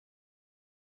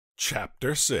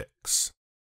Chapter 6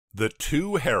 The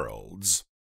Two Heralds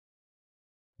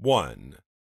 1.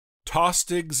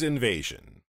 Tostig's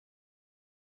Invasion.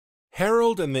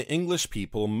 Harold and the English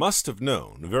people must have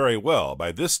known very well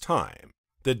by this time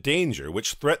the danger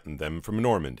which threatened them from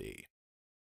Normandy.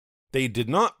 They did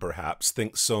not perhaps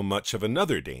think so much of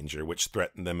another danger which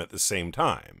threatened them at the same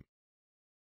time.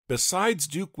 Besides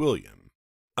Duke William,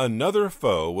 another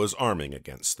foe was arming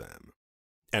against them,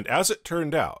 and as it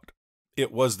turned out,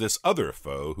 it was this other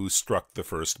foe who struck the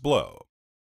first blow.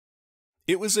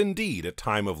 It was indeed a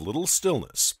time of little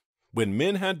stillness, when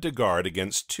men had to guard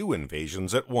against two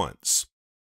invasions at once.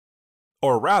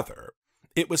 Or rather,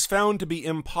 it was found to be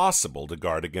impossible to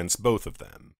guard against both of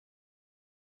them.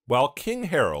 While King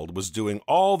Harold was doing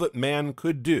all that man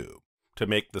could do to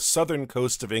make the southern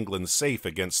coast of England safe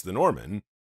against the Norman,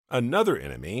 another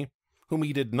enemy, whom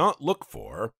he did not look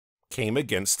for, came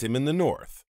against him in the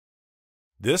north.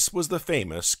 This was the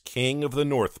famous King of the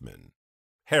Northmen,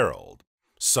 Harold,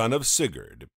 son of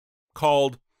Sigurd,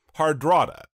 called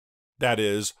Hardrada, that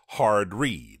is, Hard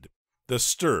Reed, the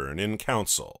stern in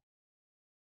council.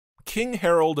 King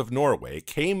Harold of Norway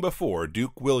came before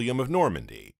Duke William of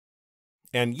Normandy,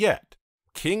 and yet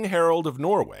King Harold of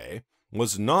Norway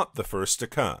was not the first to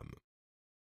come.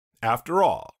 After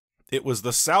all, it was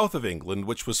the south of England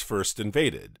which was first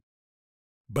invaded,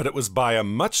 but it was by a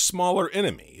much smaller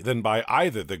enemy than by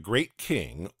either the great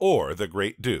king or the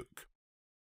great duke.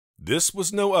 This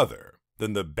was no other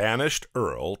than the banished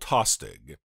Earl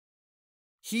Tostig.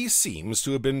 He seems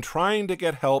to have been trying to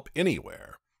get help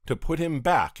anywhere to put him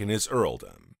back in his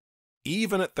earldom,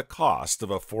 even at the cost of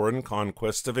a foreign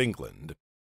conquest of England.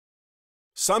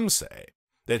 Some say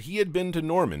that he had been to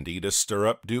Normandy to stir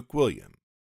up Duke William,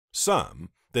 some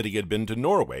that he had been to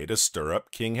Norway to stir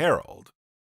up King Harold.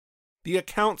 The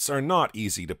accounts are not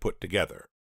easy to put together,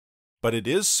 but it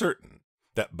is certain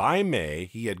that by May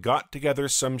he had got together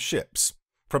some ships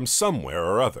from somewhere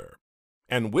or other,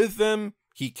 and with them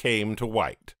he came to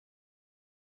White.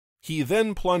 He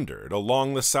then plundered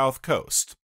along the south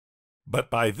coast,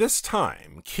 but by this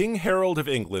time King Harold of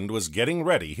England was getting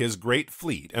ready his great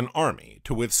fleet and army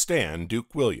to withstand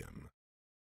Duke William.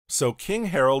 So King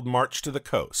Harold marched to the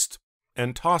coast,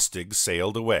 and Tostig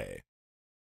sailed away.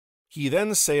 He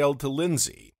then sailed to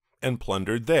Lindsey and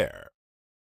plundered there.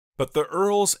 But the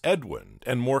Earls Edwin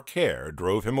and Morkere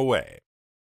drove him away,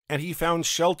 and he found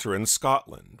shelter in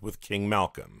Scotland with King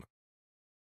Malcolm.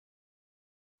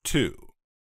 2.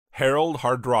 Harold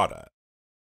Hardrada.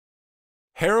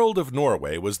 Harold of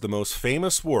Norway was the most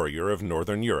famous warrior of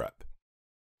northern Europe.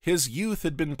 His youth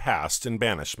had been passed in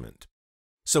banishment,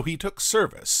 so he took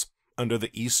service under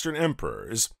the Eastern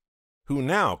emperors, who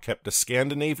now kept a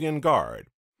Scandinavian guard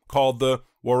called the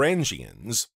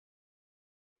Varangians.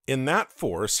 In that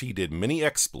force he did many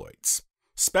exploits,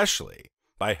 especially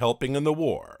by helping in the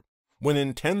war, when in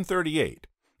 1038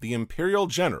 the imperial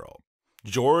general,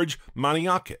 George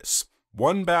Maniakis,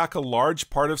 won back a large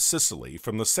part of Sicily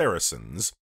from the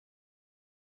Saracens.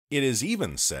 It is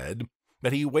even said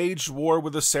that he waged war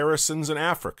with the Saracens in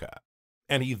Africa,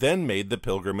 and he then made the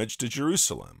pilgrimage to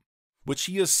Jerusalem, which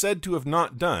he is said to have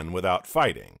not done without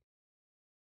fighting.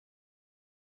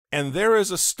 And there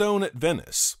is a stone at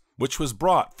Venice, which was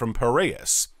brought from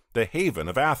Piraeus, the haven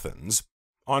of Athens,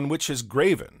 on which is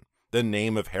graven the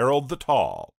name of Harold the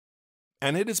Tall,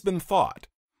 and it has been thought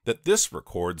that this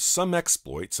records some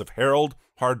exploits of Harold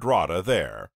Hardrada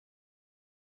there.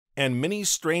 And many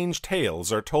strange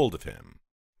tales are told of him,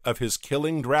 of his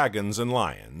killing dragons and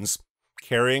lions,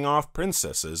 carrying off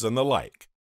princesses and the like.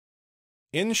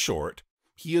 In short,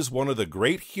 he is one of the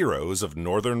great heroes of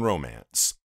northern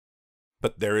romance.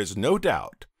 But there is no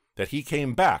doubt that he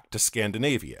came back to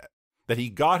Scandinavia, that he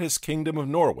got his kingdom of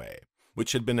Norway,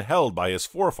 which had been held by his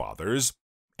forefathers,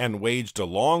 and waged a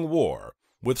long war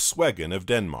with Sweyn of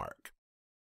Denmark.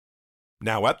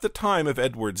 Now at the time of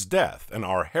Edward's death and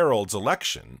our Harold's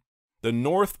election, the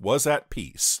North was at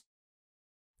peace.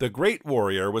 The great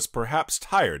warrior was perhaps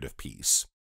tired of peace,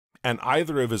 and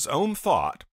either of his own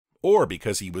thought, or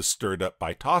because he was stirred up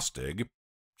by Tostig,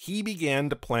 he began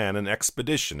to plan an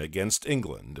expedition against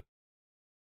England.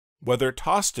 Whether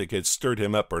Tostig had stirred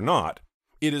him up or not,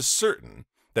 it is certain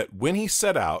that when he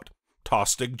set out,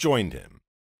 Tostig joined him,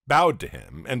 bowed to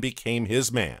him, and became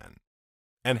his man,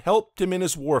 and helped him in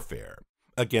his warfare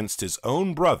against his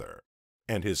own brother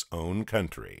and his own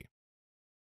country.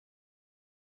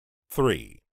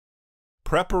 3.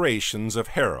 Preparations of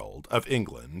Harold of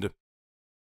England.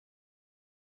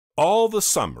 All the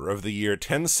summer of the year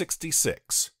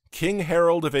 1066, King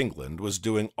Harold of England was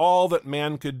doing all that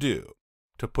man could do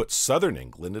to put southern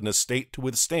England in a state to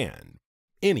withstand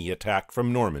any attack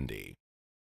from Normandy.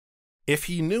 If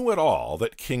he knew at all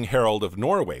that King Harold of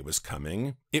Norway was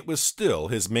coming, it was still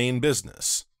his main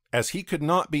business, as he could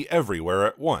not be everywhere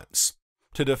at once,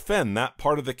 to defend that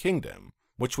part of the kingdom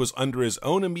which was under his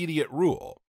own immediate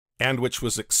rule, and which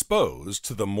was exposed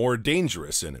to the more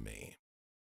dangerous enemy.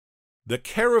 The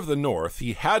care of the north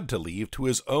he had to leave to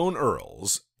his own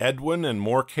earls, Edwin and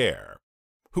Morkere,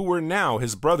 who were now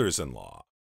his brothers-in-law,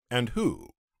 and who,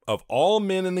 of all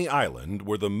men in the island,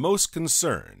 were the most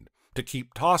concerned to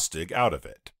keep Tostig out of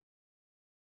it.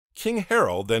 King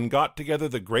Harold then got together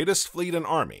the greatest fleet and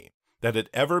army that had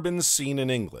ever been seen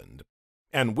in England,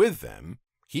 and with them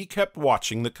he kept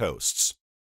watching the coasts.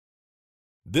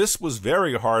 This was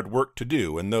very hard work to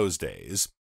do in those days,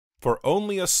 for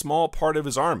only a small part of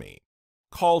his army,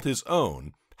 called his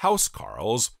own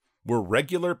housecarls, were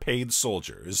regular paid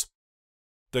soldiers.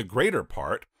 The greater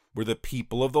part were the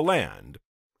people of the land,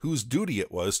 whose duty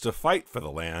it was to fight for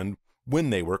the land when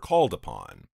they were called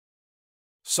upon.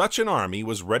 Such an army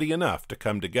was ready enough to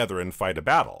come together and fight a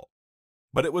battle,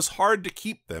 but it was hard to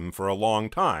keep them for a long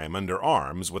time under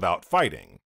arms without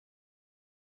fighting.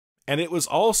 And it was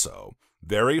also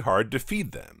very hard to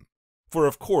feed them, for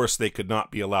of course they could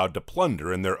not be allowed to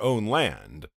plunder in their own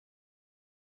land.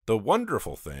 The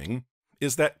wonderful thing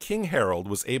is that King Harold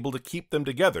was able to keep them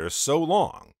together so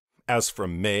long, as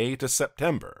from May to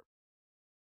September.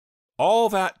 All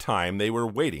that time they were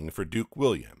waiting for Duke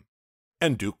William,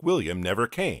 and Duke William never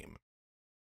came.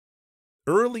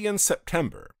 Early in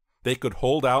September, they could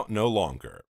hold out no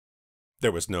longer.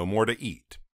 There was no more to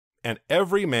eat, and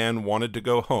every man wanted to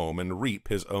go home and reap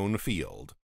his own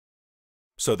field.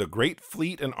 So the great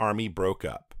fleet and army broke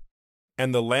up,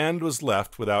 and the land was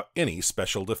left without any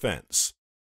special defense.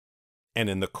 And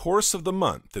in the course of the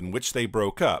month in which they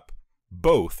broke up,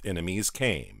 both enemies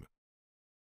came.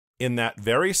 In that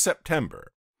very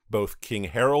September, both King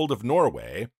Harold of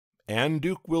Norway and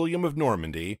Duke William of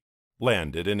Normandy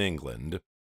landed in England.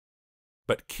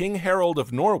 But King Harold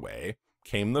of Norway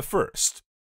came the first,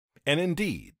 and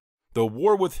indeed, the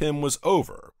war with him was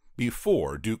over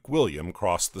before Duke William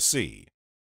crossed the sea.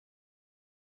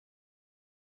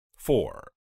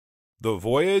 4. The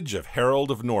Voyage of Harold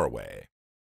of Norway.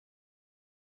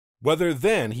 Whether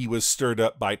then he was stirred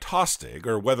up by Tostig,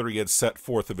 or whether he had set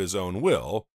forth of his own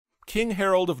will, King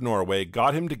Harold of Norway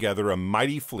got him together a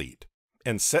mighty fleet,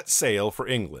 and set sail for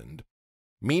England,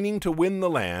 meaning to win the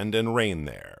land and reign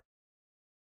there.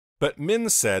 But men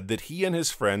said that he and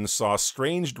his friends saw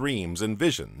strange dreams and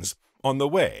visions on the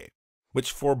way,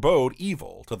 which forebode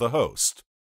evil to the host.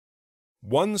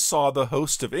 One saw the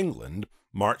host of England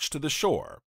march to the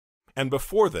shore, and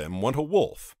before them went a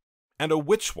wolf, and a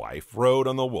witch-wife rode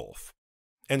on the wolf,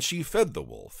 and she fed the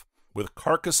wolf with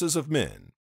carcasses of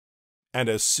men, and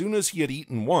as soon as he had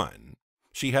eaten one,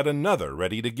 she had another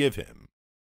ready to give him.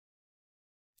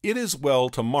 It is well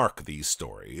to mark these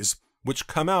stories, which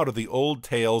come out of the old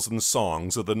tales and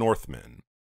songs of the Northmen,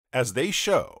 as they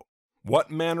show what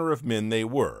manner of men they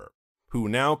were, who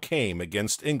now came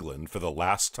against England for the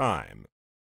last time.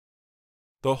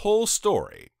 The whole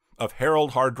story of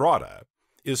Harold Hardrada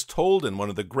is told in one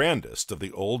of the grandest of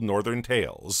the old northern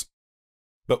tales,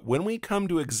 but when we come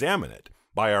to examine it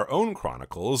by our own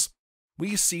chronicles,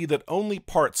 we see that only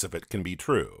parts of it can be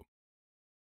true.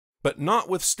 But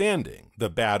notwithstanding the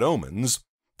bad omens,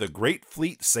 the great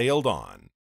fleet sailed on,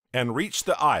 and reached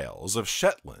the isles of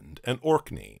Shetland and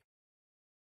Orkney.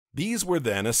 These were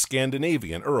then a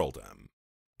Scandinavian earldom,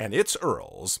 and its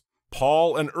earls,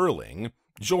 Paul and Erling,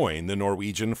 joined the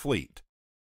Norwegian fleet.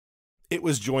 It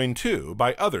was joined too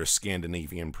by other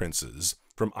Scandinavian princes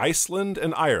from Iceland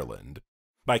and Ireland,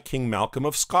 by King Malcolm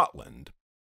of Scotland,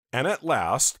 and at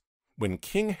last, when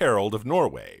King Harold of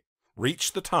Norway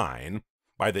reached the Tyne,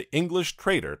 by the English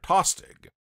trader Tostig.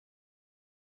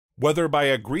 Whether by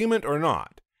agreement or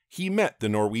not, he met the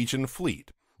Norwegian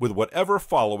fleet with whatever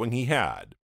following he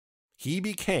had. He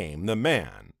became the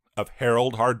man of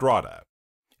Harold Hardrada,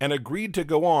 and agreed to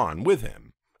go on with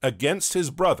him against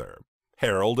his brother,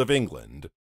 Harold of England.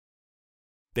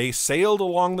 They sailed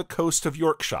along the coast of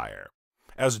Yorkshire,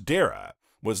 as Dara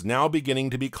was now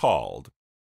beginning to be called.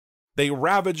 They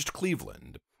ravaged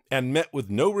Cleveland, and met with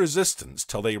no resistance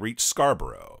till they reached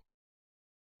Scarborough.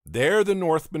 There the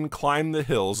Northmen climbed the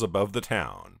hills above the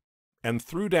town, and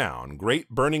threw down great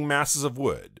burning masses of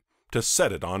wood to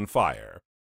set it on fire.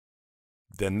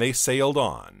 Then they sailed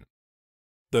on.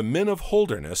 The men of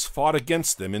Holderness fought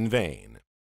against them in vain.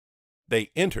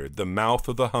 They entered the mouth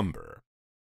of the Humber.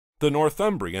 The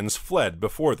Northumbrians fled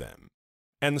before them,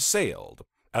 and sailed,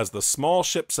 as the small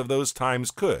ships of those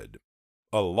times could,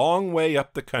 a long way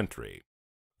up the country,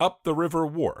 up the river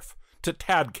Wharfe to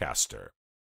Tadcaster.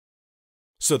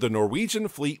 so the Norwegian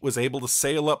fleet was able to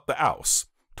sail up the Ouse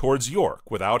towards York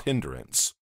without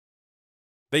hindrance.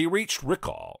 They reached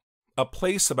Riccal, a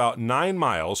place about 9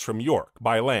 miles from York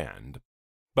by land,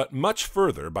 but much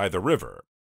further by the river.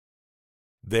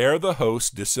 There the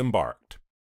host disembarked.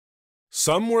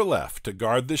 Some were left to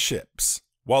guard the ships,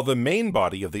 while the main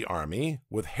body of the army,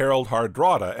 with Harold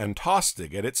Hardrada and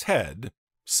Tostig at its head,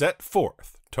 set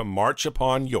forth to march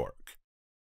upon York.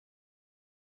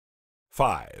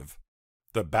 5.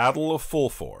 The Battle of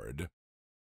Fulford.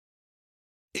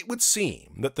 It would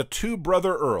seem that the two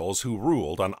brother earls who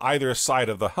ruled on either side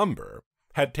of the Humber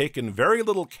had taken very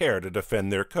little care to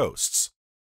defend their coasts,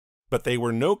 but they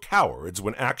were no cowards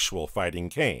when actual fighting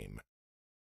came.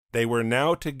 They were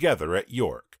now together at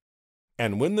York,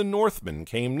 and when the Northmen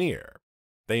came near,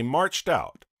 they marched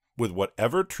out with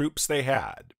whatever troops they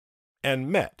had,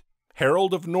 and met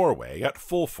Harold of Norway at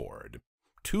Fulford,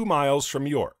 2 miles from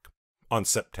York, on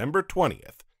September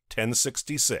 20th,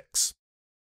 1066.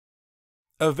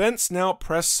 Events now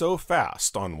press so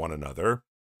fast on one another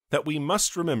that we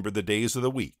must remember the days of the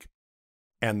week,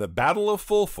 and the Battle of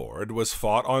Fulford was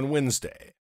fought on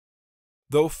Wednesday.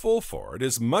 Though Fulford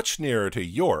is much nearer to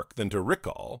York than to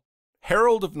Riccal,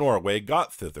 Harold of Norway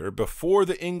got thither before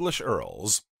the English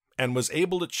earls, and was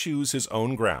able to choose his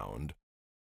own ground.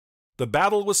 The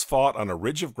battle was fought on a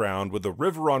ridge of ground with a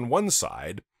river on one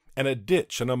side and a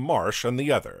ditch and a marsh on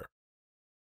the other.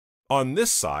 On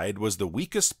this side was the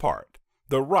weakest part,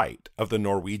 the right of the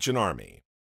Norwegian army.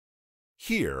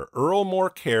 Here Earl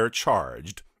Morkere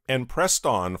charged and pressed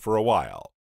on for a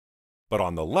while, but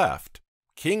on the left,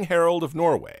 King Harold of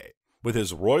Norway, with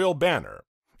his royal banner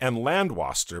and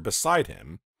Landwaster beside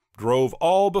him, drove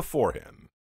all before him.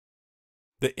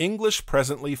 The English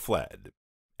presently fled,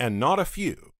 and not a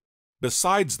few,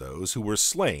 besides those who were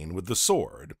slain with the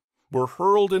sword, were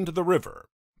hurled into the river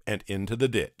and into the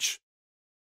ditch.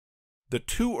 The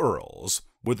two earls,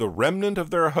 with the remnant of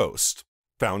their host,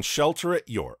 found shelter at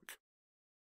York.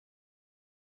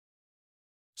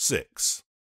 6.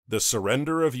 The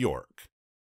Surrender of York.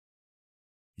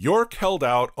 York held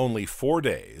out only 4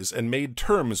 days and made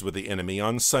terms with the enemy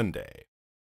on Sunday.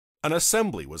 An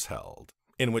assembly was held,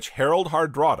 in which Harold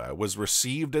Hardrada was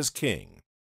received as king,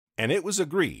 and it was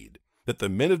agreed that the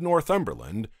men of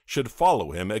Northumberland should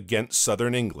follow him against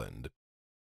southern England.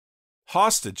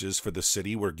 Hostages for the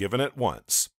city were given at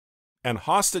once, and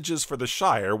hostages for the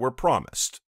shire were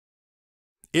promised.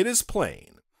 It is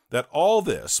plain that all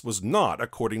this was not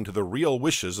according to the real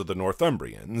wishes of the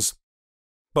Northumbrians,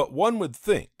 but one would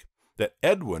think that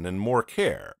Edwin and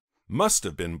Morkere must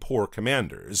have been poor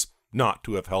commanders not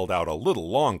to have held out a little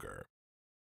longer.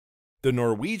 The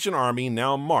Norwegian army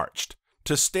now marched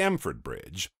to Stamford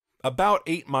Bridge, about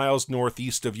 8 miles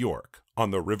northeast of York,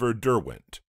 on the river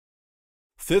Derwent.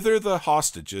 Thither the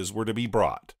hostages were to be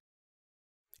brought.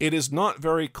 It is not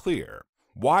very clear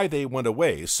why they went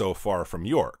away so far from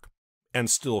York, and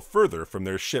still further from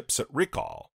their ships at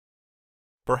Riccal.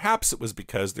 Perhaps it was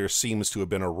because there seems to have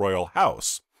been a royal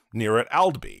house near at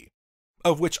Aldby,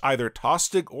 of which either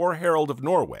Tostig or Harold of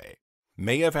Norway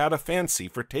may have had a fancy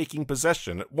for taking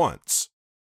possession at once.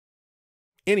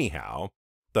 Anyhow,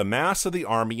 the mass of the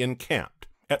army encamped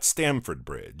at Stamford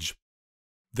Bridge.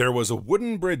 There was a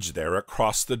wooden bridge there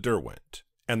across the Derwent,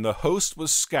 and the host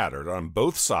was scattered on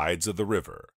both sides of the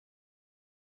river.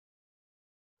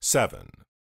 7.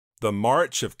 The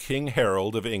March of King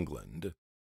Harold of England.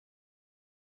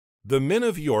 The men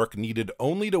of York needed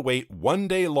only to wait 1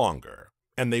 day longer,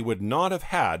 and they would not have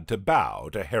had to bow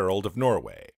to Harold of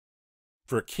Norway,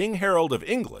 for King Harold of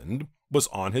England was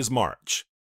on his march.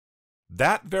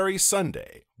 That very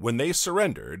Sunday, when they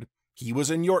surrendered, he was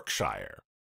in Yorkshire.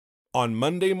 On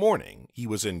Monday morning, he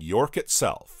was in York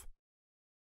itself.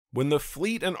 When the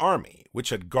fleet and army which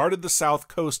had guarded the south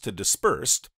coast had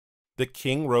dispersed, the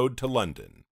king rode to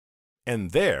London,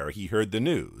 and there he heard the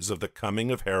news of the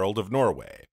coming of Harold of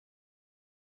Norway.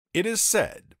 It is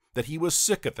said that he was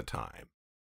sick at the time,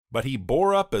 but he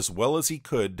bore up as well as he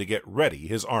could to get ready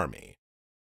his army.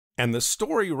 And the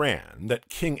story ran that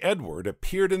King Edward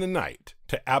appeared in the night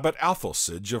to Abbot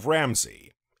Athelcige of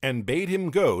Ramsey, and bade him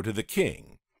go to the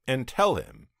king, and tell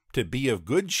him to be of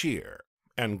good cheer,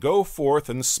 and go forth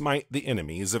and smite the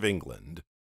enemies of England.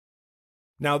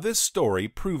 Now this story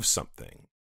proves something,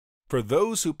 for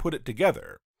those who put it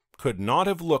together could not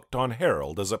have looked on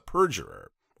Harold as a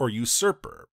perjurer or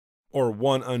usurper, or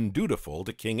one undutiful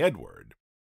to King Edward,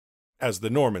 as the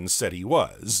Normans said he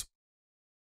was.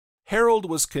 Harold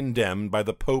was condemned by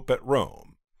the Pope at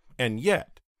Rome, and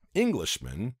yet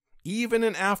Englishmen, even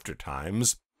in after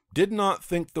times, did not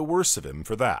think the worse of him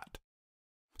for that.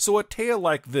 So a tale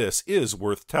like this is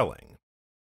worth telling.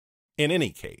 In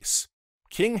any case,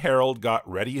 King Harold got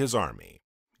ready his army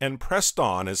and pressed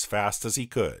on as fast as he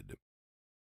could.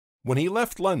 When he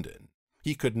left London,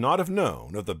 he could not have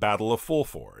known of the Battle of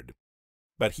Fulford,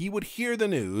 but he would hear the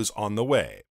news on the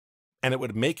way, and it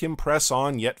would make him press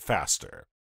on yet faster.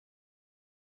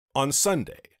 On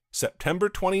Sunday, September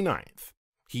 29th,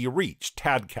 he reached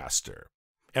Tadcaster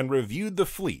and reviewed the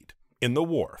fleet in the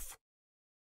wharf.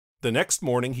 The next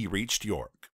morning he reached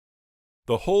York.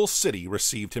 The whole city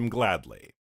received him gladly,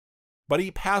 but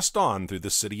he passed on through the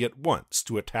city at once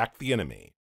to attack the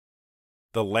enemy.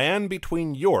 The land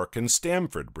between York and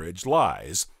Stamford Bridge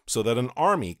lies so that an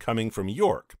army coming from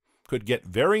York could get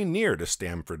very near to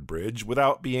Stamford Bridge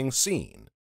without being seen.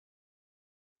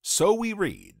 So we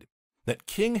read that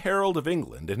King Harold of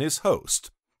England and his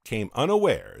host came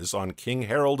unawares on King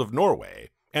Harold of Norway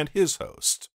and his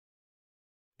host.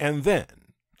 And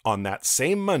then, on that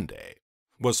same Monday,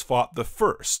 was fought the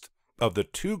first of the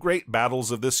two great battles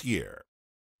of this year,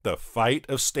 the fight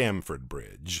of Stamford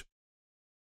Bridge.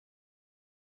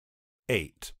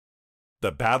 8.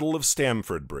 The Battle of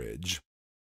Stamford Bridge.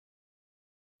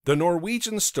 The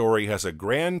Norwegian story has a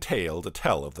grand tale to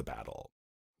tell of the battle,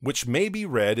 which may be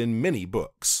read in many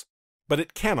books, but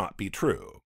it cannot be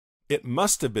true. It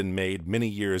must have been made many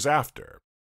years after,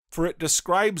 for it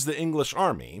describes the English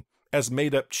army as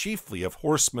made up chiefly of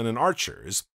horsemen and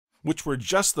archers, which were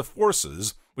just the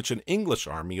forces which an English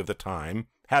army of the time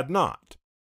had not.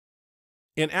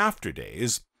 In after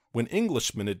days, when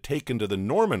Englishmen had taken to the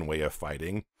Norman way of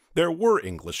fighting, there were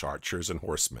English archers and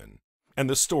horsemen, and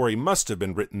the story must have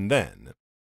been written then.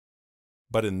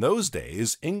 But in those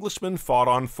days, Englishmen fought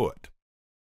on foot.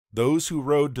 Those who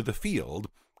rode to the field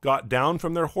got down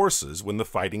from their horses when the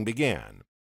fighting began.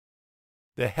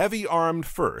 The heavy-armed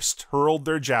first hurled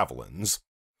their javelins,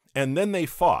 and then they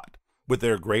fought with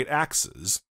their great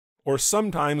axes, or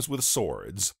sometimes with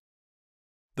swords.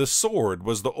 The sword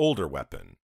was the older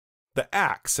weapon. The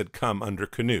axe had come under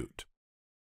Canute.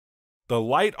 The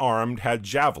light-armed had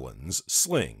javelins,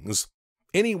 slings,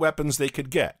 any weapons they could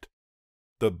get.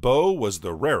 The bow was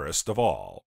the rarest of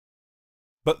all.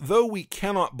 But though we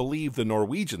cannot believe the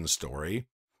Norwegian story,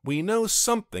 we know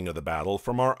something of the battle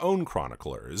from our own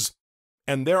chroniclers,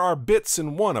 and there are bits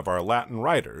in one of our Latin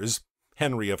writers,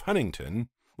 Henry of Huntingdon,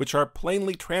 which are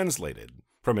plainly translated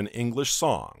from an English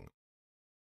song.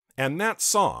 And that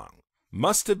song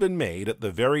must have been made at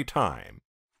the very time,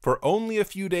 for only a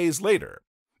few days later,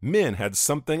 men had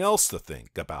something else to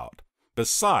think about,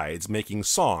 besides making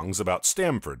songs about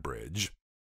Stamford Bridge.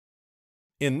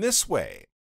 In this way,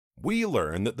 we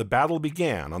learn that the battle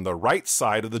began on the right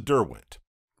side of the Derwent,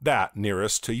 that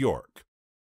nearest to York.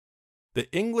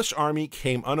 The English army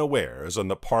came unawares on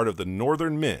the part of the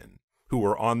northern men who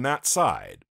were on that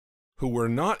side, who were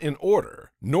not in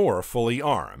order nor fully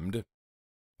armed.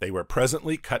 They were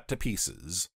presently cut to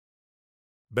pieces.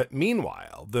 But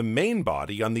meanwhile, the main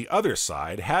body on the other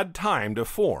side had time to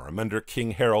form under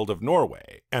King Harold of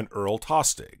Norway and Earl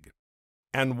Tostig,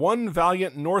 and one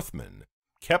valiant Northman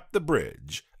kept the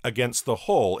bridge against the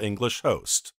whole English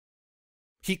host.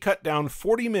 He cut down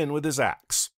 40 men with his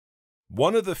axe.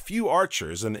 One of the few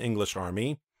archers in the English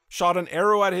army shot an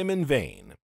arrow at him in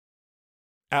vain.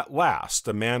 At last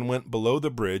a man went below the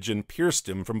bridge and pierced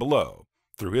him from below,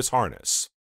 through his harness.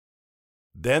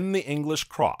 Then the English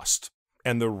crossed,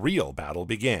 and the real battle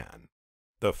began,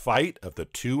 the fight of the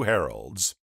two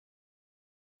heralds.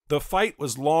 The fight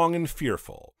was long and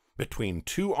fearful, between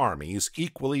two armies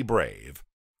equally brave,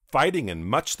 fighting in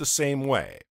much the same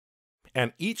way,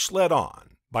 and each led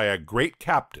on by a great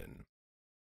captain.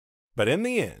 But in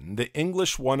the end, the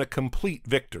English won a complete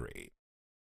victory.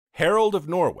 Harold of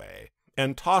Norway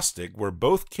and Tostig were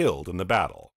both killed in the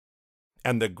battle,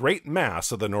 and the great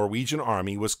mass of the Norwegian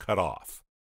army was cut off.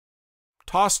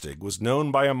 Tostig was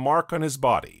known by a mark on his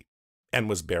body, and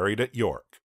was buried at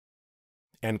York.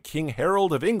 And King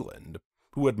Harold of England,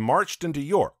 who had marched into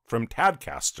York from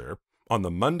Tadcaster on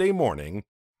the Monday morning,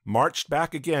 marched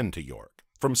back again to York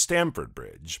from Stamford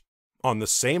Bridge on the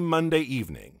same Monday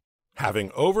evening,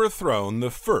 having overthrown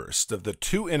the first of the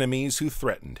two enemies who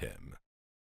threatened him.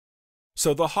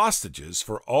 So the hostages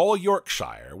for all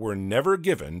Yorkshire were never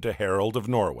given to Harold of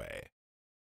Norway.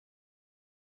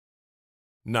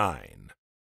 9.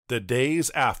 The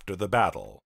days after the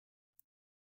battle.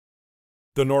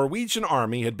 The Norwegian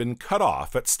army had been cut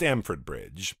off at Stamford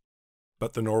Bridge,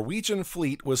 but the Norwegian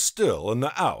fleet was still in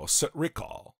the Ouse at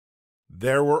Rickall.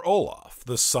 There were Olaf,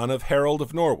 the son of Harold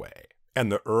of Norway,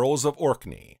 and the Earls of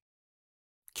Orkney.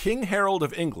 King Harold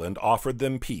of England offered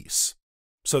them peace,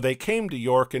 so they came to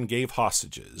York and gave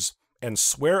hostages, and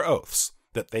sware oaths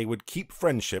that they would keep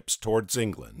friendships towards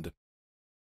England.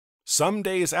 Some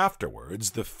days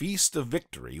afterwards the feast of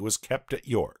victory was kept at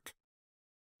York.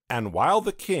 And while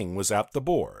the king was at the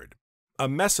board, a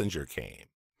messenger came,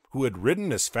 who had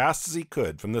ridden as fast as he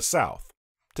could from the south,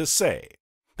 to say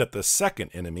that the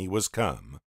second enemy was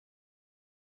come.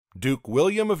 Duke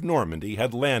William of Normandy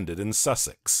had landed in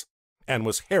Sussex, and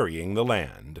was harrying the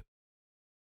land.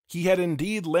 He had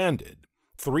indeed landed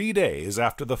 3 days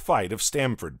after the fight of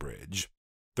Stamford Bridge,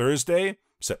 Thursday,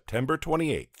 September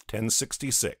 28,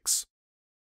 1066.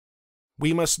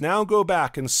 We must now go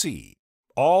back and see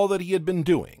all that he had been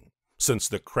doing since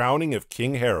the crowning of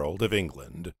King Harold of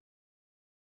England.